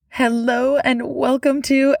Hello and welcome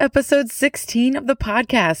to episode 16 of the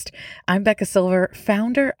podcast. I'm Becca Silver,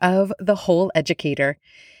 founder of The Whole Educator.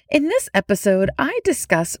 In this episode, I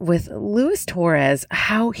discuss with Torres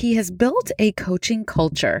how he has built a coaching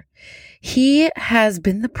culture. He has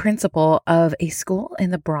been the principal of a school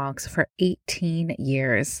in the Bronx for 18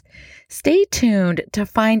 years. Stay tuned to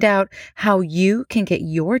find out how you can get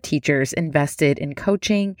your teachers invested in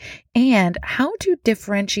coaching and how to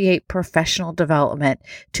differentiate professional development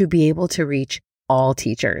to be able to reach all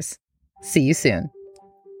teachers. See you soon.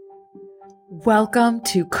 Welcome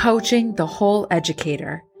to Coaching the Whole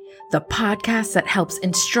Educator, the podcast that helps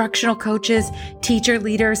instructional coaches, teacher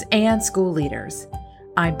leaders, and school leaders.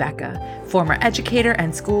 I'm Becca, former educator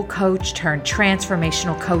and school coach turned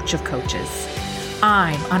transformational coach of coaches.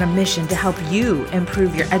 I'm on a mission to help you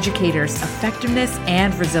improve your educators' effectiveness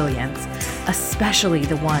and resilience, especially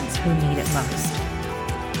the ones who need it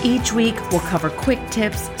most. Each week, we'll cover quick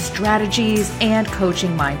tips, strategies, and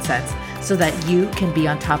coaching mindsets so that you can be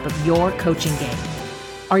on top of your coaching game.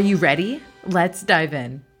 Are you ready? Let's dive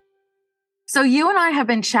in. So you and I have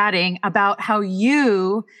been chatting about how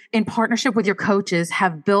you, in partnership with your coaches,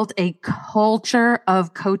 have built a culture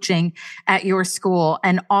of coaching at your school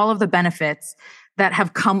and all of the benefits that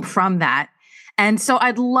have come from that. And so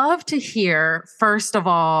I'd love to hear, first of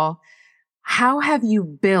all, how have you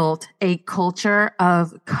built a culture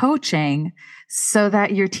of coaching so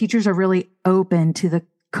that your teachers are really open to the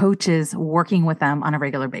coaches working with them on a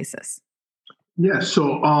regular basis? Yeah,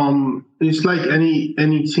 so it's like any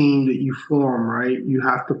team that you form, right? You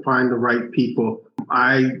have to find the right people.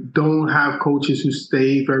 I don't have coaches who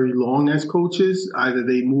stay very long as coaches. Either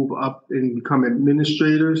they move up and become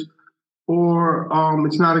administrators, or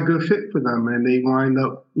it's not a good fit for them, and they wind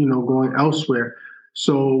up, going elsewhere.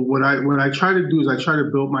 So what I try to do is I try to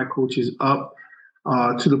build my coaches up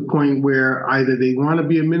to the point where either they want to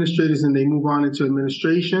be administrators and they move on into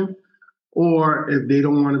administration, or if they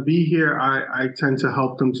don't want to be here, I tend to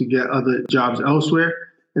help them to get other jobs elsewhere.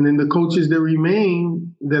 And then the coaches that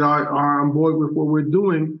remain that are on board with what we're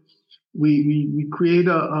doing, we create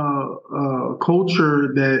a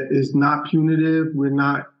culture that is not punitive. We're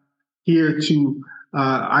not here to,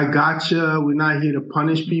 I gotcha. We're not here to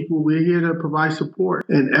punish people. We're here to provide support.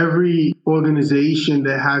 And every organization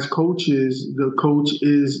that has coaches, the coach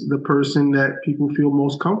is the person that people feel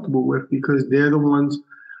most comfortable with because they're the ones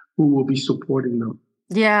who will be supporting them.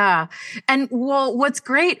 Yeah. And well, what's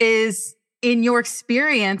great is in your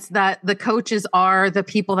experience that the coaches are the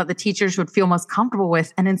people that the teachers would feel most comfortable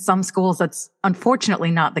with. And in some schools, that's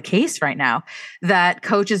unfortunately not the case right now, that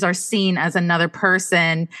coaches are seen as another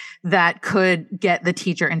person that could get the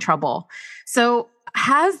teacher in trouble. So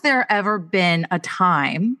has there ever been a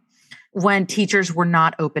time when teachers were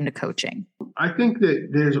not open to coaching? I think that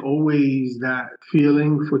there's always that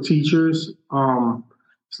feeling for teachers.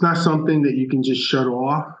 It's not something that you can just shut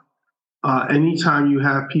off. Anytime you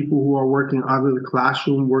have people who are working out of the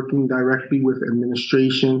classroom, working directly with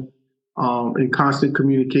administration, in constant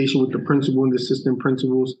communication with the principal and the assistant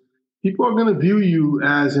principals, people are going to view you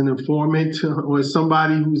as an informant or as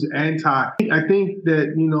somebody who's anti. I think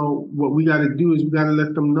that, what we got to do is we got to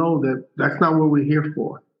let them know that that's not what we're here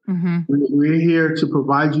for. Mm-hmm. We're here to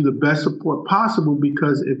provide you the best support possible,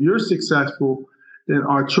 because if you're successful, then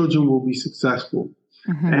our children will be successful.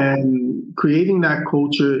 Mm-hmm. And creating that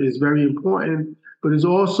culture is very important, but it's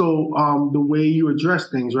also the way you address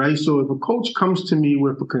things, right? So if a coach comes to me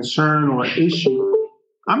with a concern or an issue,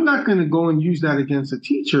 I'm not going to go and use that against a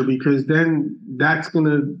teacher, because then that's going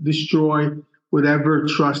to destroy whatever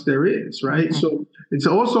trust there is, right? Mm-hmm. So it's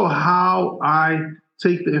also how I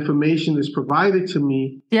take the information that's provided to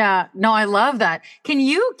me. Yeah, no, I love that. Can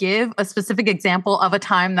you give a specific example of a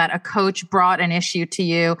time that a coach brought an issue to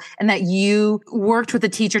you and that you worked with a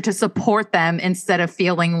teacher to support them instead of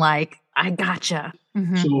feeling like, I gotcha?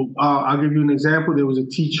 Mm-hmm. So I'll give you an example. There was a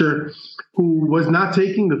teacher who was not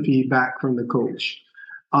taking the feedback from the coach.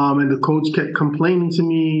 And the coach kept complaining to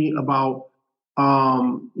me about,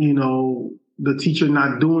 the teacher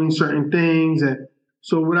not doing certain things. And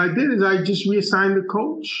so what I did is I just reassigned the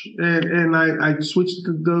coach and I switched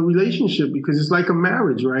the relationship, because it's like a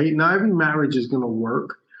marriage, right? Not every marriage is going to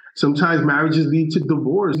work. Sometimes marriages lead to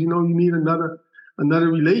divorce. You need another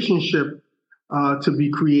relationship to be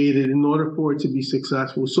created in order for it to be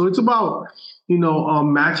successful. So it's about,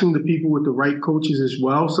 matching the people with the right coaches as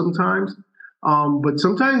well sometimes. But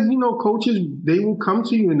sometimes, coaches, they will come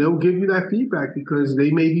to you and they'll give you that feedback because they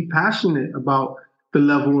may be passionate about the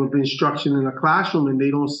level of instruction in a classroom and they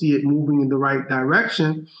don't see it moving in the right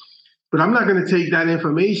direction. But I'm not going to take that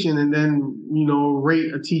information and then,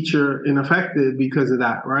 rate a teacher ineffective because of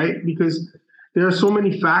that, right? Because there are so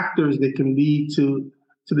many factors that can lead to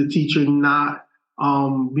the teacher not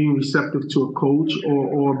being receptive to a coach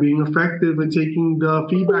or being effective in taking the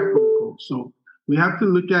feedback from the coach. So we have to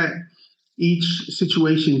look at each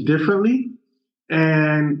situation differently.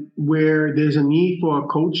 And where there's a need for a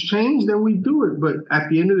coach change, then we do it. But at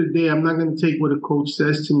the end of the day, I'm not going to take what a coach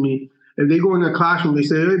says to me. If they go in the classroom, they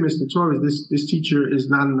say, "Hey, Mr. Torres, this teacher is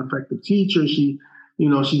not an effective teacher. She's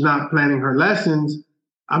not planning her lessons."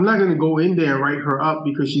 I'm not going to go in there and write her up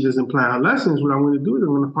because she doesn't plan her lessons. What I'm going to do is I'm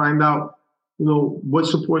going to find out, what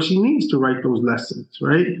support she needs to write those lessons,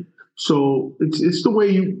 right? So it's the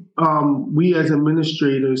way we as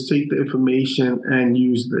administrators take the information and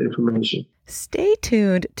use the information. Stay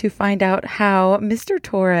tuned to find out how Mr.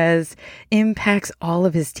 Torres impacts all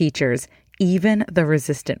of his teachers, even the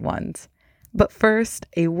resistant ones. But first,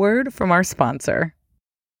 a word from our sponsor.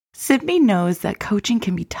 Sydney knows that coaching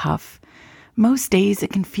can be tough. Most days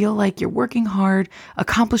it can feel like you're working hard,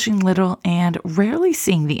 accomplishing little, and rarely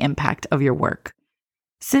seeing the impact of your work.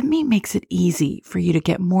 Sydney makes it easy for you to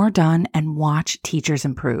get more done and watch teachers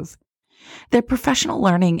improve. Their professional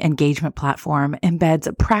learning engagement platform embeds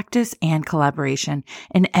practice and collaboration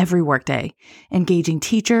in every workday, engaging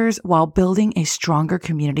teachers while building a stronger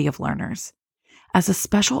community of learners. As a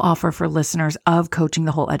special offer for listeners of Coaching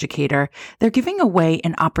the Whole Educator, they're giving away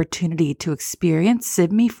an opportunity to experience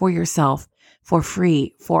Sydney for yourself for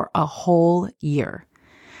free for a whole year.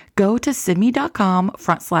 Go to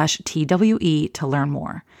sydney.com/TWE to learn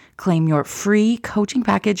more. Claim your free coaching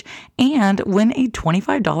package and win a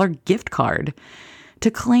 $25 gift card.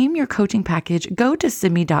 To claim your coaching package, go to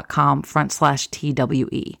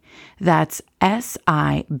sydney.com/TWE. That's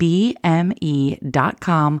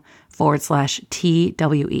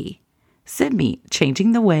SIBME.com/TWE. Sydney,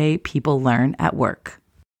 changing the way people learn at work.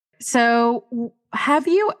 So have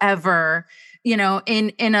you ever, in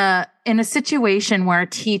a situation where a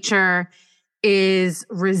teacher is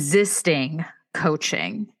resisting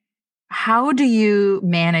coaching, how do you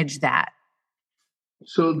manage that?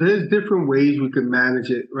 So there's different ways we can manage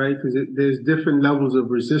it, right? Because there's different levels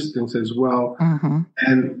of resistance as well. Mm-hmm.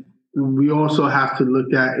 And we also have to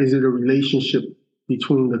look at, is it a relationship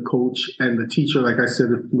between the coach and the teacher? Like I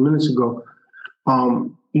said a few minutes ago,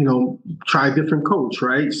 try a different coach,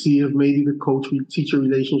 right? See if maybe the coach-teacher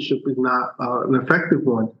relationship is not an effective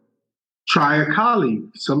one. Try a colleague.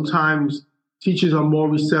 Sometimes teachers are more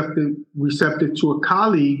receptive to a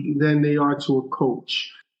colleague than they are to a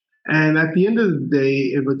coach. And at the end of the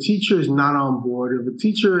day, if a teacher is not on board, if a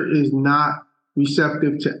teacher is not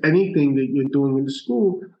receptive to anything that you're doing in the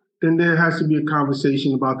school, then there has to be a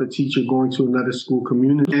conversation about the teacher going to another school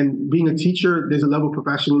community. And being a teacher, there's a level of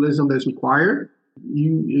professionalism that's required.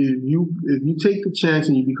 If you take the chance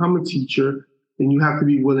and you become a teacher, then you have to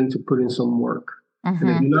be willing to put in some work. Mm-hmm.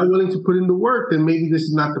 And if you're not willing to put in the work, then maybe this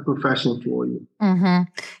is not the profession for you. Mm-hmm.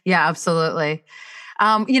 Yeah, absolutely.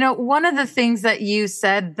 One of the things that you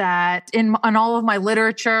said that in all of my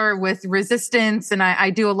literature with resistance, and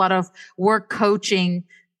I do a lot of work coaching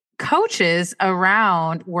coaches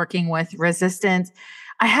around working with resistance,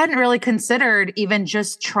 I hadn't really considered even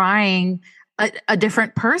just trying a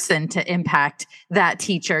different person to impact that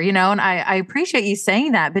teacher, and I appreciate you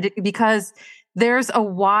saying that, but because there's a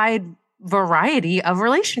wide variety of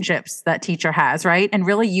relationships that teacher has, right? And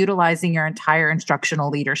really utilizing your entire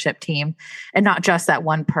instructional leadership team and not just that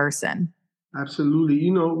one person.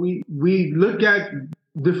 Absolutely. We look at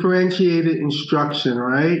differentiated instruction,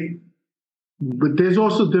 right? But there's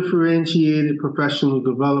also differentiated professional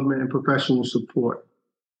development and professional support.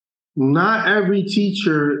 Not every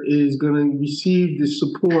teacher is going to receive the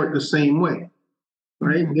support the same way,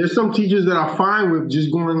 right? There's some teachers that are fine with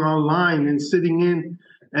just going online and sitting in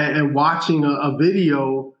and watching a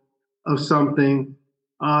video of something.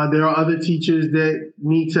 There are other teachers that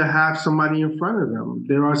need to have somebody in front of them.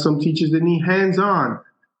 There are some teachers that need hands-on.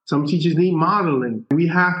 Some teachers need modeling. We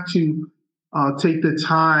have to take the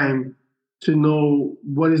time to know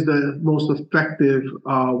what is the most effective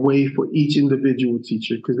way for each individual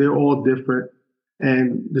teacher, because they're all different.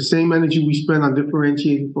 And the same energy we spend on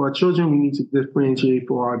differentiating for our children, we need to differentiate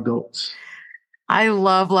for our adults. I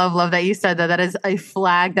love, love, love that you said that. That is a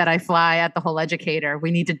flag that I fly at the Whole Educator.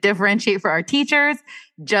 We need to differentiate for our teachers,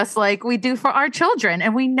 just like we do for our children.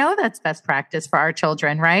 And we know that's best practice for our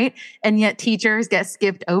children, right? And yet teachers get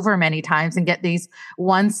skipped over many times and get these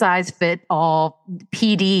one size fit all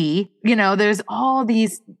PD. There's all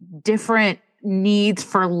these different needs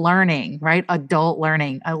for learning, right? Adult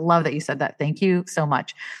learning. I love that you said that. Thank you so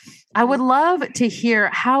much. I would love to hear,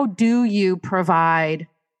 how do you provide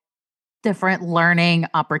different learning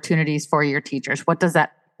opportunities for your teachers? What does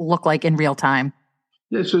that look like in real time?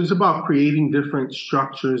 Yeah, so it's about creating different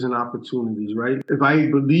structures and opportunities, right? If I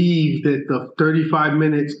believe that the 35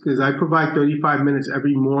 minutes, because I provide 35 minutes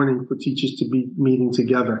every morning for teachers to be meeting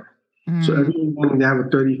together. So every morning they have a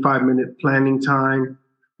 35-minute planning time,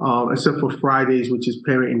 except for Fridays, which is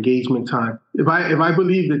parent engagement time. If I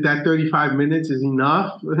believe that 35 minutes is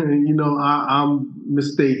enough, I'm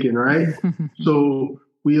mistaken, right? So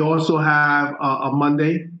we also have a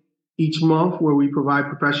Monday each month where we provide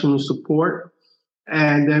professional support.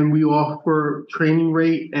 And then we offer training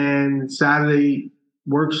rate and Saturday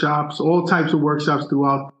workshops, all types of workshops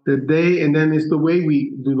throughout the day. And then it's the way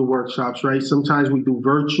we do the workshops, right? Sometimes we do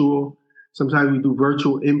virtual, sometimes we do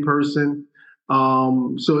virtual in person.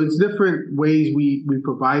 So it's different ways we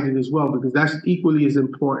provide it as well, because that's equally as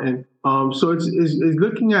important. So it's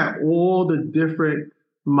looking at all the different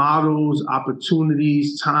models,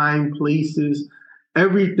 opportunities, time, places,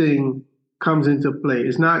 everything comes into play.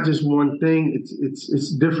 It's not just one thing.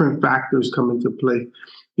 It's different factors come into play.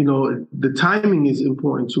 The timing is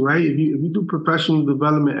important too, right? If you do professional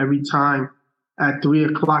development every time at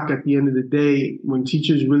 3:00 at the end of the day, when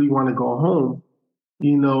teachers really want to go home,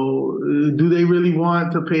 do they really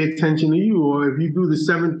want to pay attention to you? Or if you do the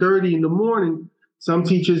 7:30 in the morning, some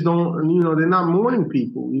teachers don't, they're not morning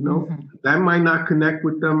people, that might not connect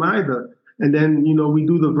with them either. And then, we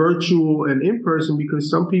do the virtual and in person because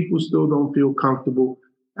some people still don't feel comfortable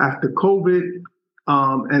after COVID.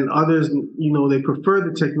 And others, they prefer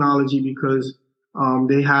the technology because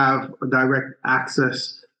they have a direct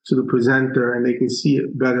access to the presenter and they can see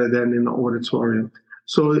it better than in the auditorium.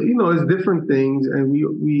 So, it's different things. And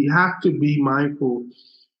we have to be mindful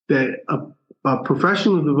that a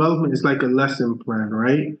professional development is like a lesson plan,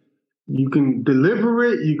 right? You can deliver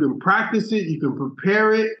it, you can practice it, you can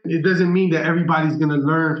prepare it. It doesn't mean that everybody's going to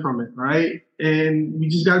learn from it, right? And we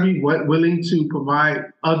just got to be willing to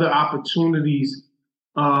provide other opportunities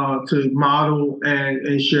to model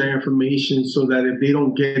and share information so that if they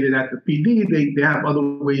don't get it at the PD, they have other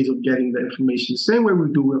ways of getting the information. Same way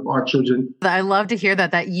we do with our children. I love to hear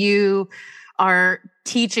that you are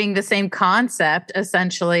teaching the same concept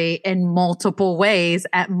essentially in multiple ways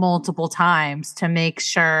at multiple times to make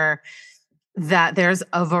sure that there's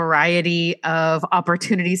a variety of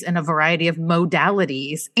opportunities and a variety of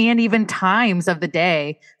modalities and even times of the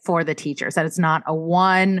day for the teachers, that it's not a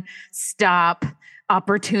one-stop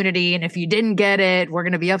opportunity. And if you didn't get it, we're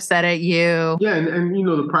going to be upset at you. Yeah. And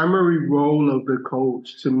the primary role of the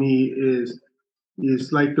coach to me is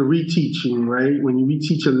like the reteaching, right? When you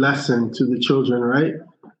reteach a lesson to the children, right?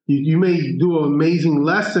 You may do an amazing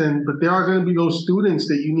lesson, but there are going to be those students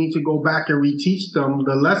that you need to go back and reteach them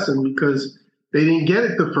the lesson because they didn't get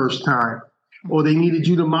it the first time or they needed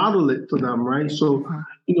you to model it for them, right? So,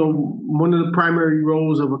 one of the primary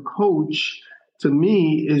roles of a coach to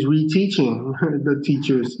me is reteaching the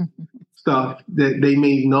teachers stuff that they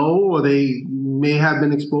may know or they may have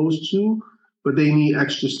been exposed to, but they need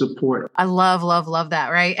extra support. I love that.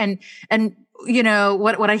 Right. And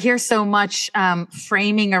what I hear so much,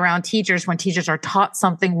 framing around teachers when teachers are taught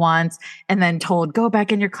something once and then told, go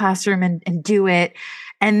back in your classroom and do it.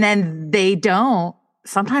 And then they don't,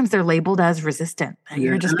 sometimes they're labeled as resistant.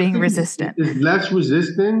 You're just being resistant. It's less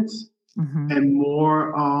resistance and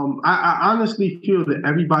more, I honestly feel that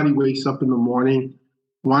everybody wakes up in the morning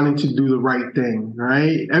wanting to do the right thing,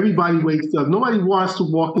 right? Everybody wakes up. Nobody wants to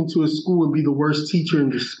walk into a school and be the worst teacher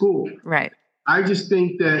in the school. Right. I just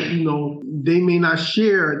think that, they may not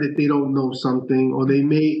share that they don't know something, or they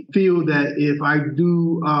may feel that if I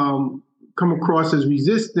do come across as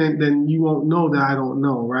resistant, then you won't know that I don't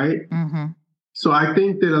know, right? So I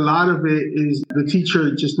think that a lot of it is the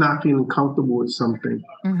teacher just not feeling comfortable with something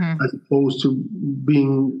as opposed to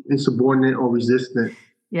being insubordinate or resistant.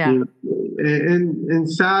 Yeah. And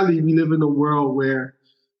sadly, we live in a world where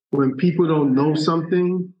when people don't know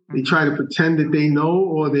something, they try to pretend that they know,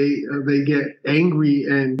 or they get angry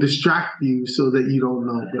and distract you so that you don't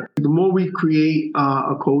know. But the more we create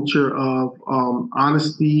a culture of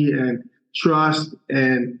honesty and trust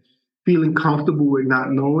and feeling comfortable with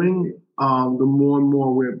not knowing, the more and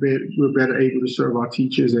more we're better able to serve our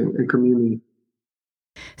teachers and community.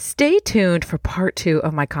 Stay tuned for part 2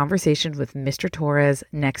 of my conversation with Mr. Torres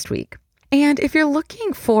next week. And if you're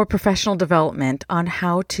looking for professional development on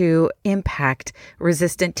how to impact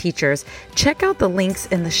resistant teachers, check out the links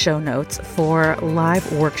in the show notes for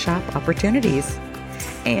live workshop opportunities.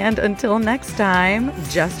 And until next time,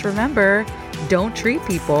 just remember, don't treat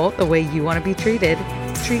people the way you want to be treated.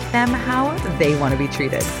 Treat them how they want to be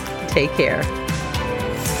treated. Take care.